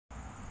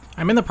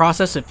I'm in the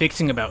process of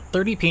fixing about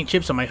 30 paint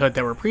chips on my hood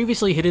that were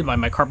previously hidden by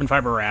my carbon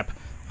fiber wrap.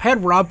 I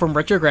had Rob from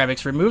Retro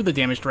Graphics remove the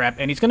damaged wrap,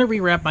 and he's going to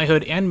rewrap my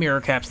hood and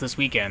mirror caps this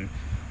weekend.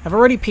 I've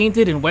already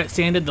painted and wet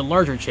sanded the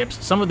larger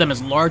chips, some of them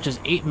as large as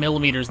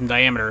 8mm in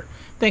diameter,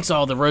 thanks to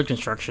all the road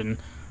construction.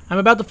 I'm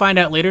about to find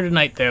out later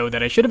tonight, though,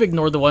 that I should have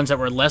ignored the ones that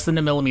were less than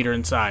a millimeter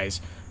in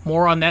size.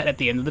 More on that at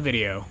the end of the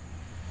video.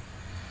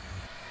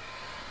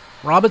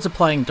 Rob is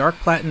applying dark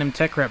platinum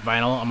Techwrap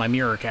vinyl on my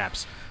mirror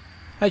caps.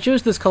 I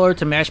chose this color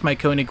to match my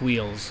Konig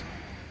wheels.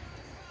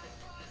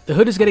 The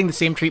hood is getting the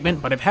same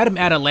treatment, but I've had him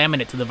add a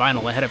laminate to the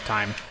vinyl ahead of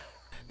time.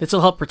 This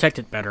will help protect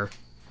it better.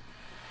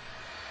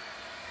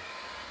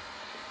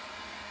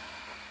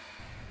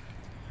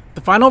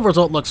 The final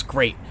result looks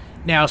great.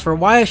 Now, as for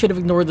why I should have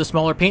ignored the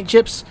smaller paint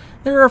chips,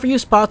 there are a few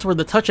spots where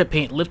the touch-up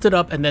paint lifted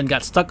up and then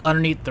got stuck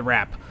underneath the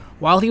wrap.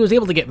 While he was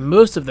able to get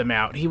most of them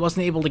out, he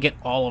wasn't able to get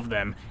all of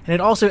them, and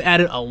it also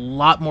added a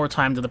lot more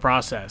time to the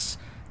process.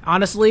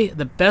 Honestly,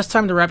 the best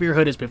time to wrap your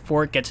hood is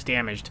before it gets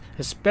damaged,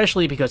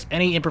 especially because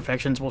any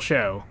imperfections will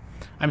show.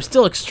 I'm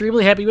still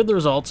extremely happy with the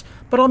results,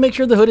 but I'll make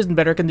sure the hood is in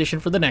better condition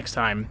for the next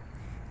time.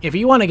 If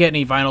you want to get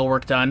any vinyl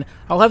work done,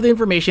 I'll have the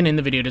information in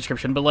the video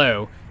description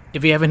below.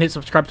 If you haven't hit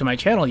subscribe to my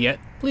channel yet,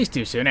 please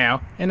do so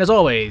now, and as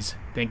always,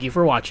 thank you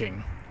for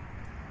watching.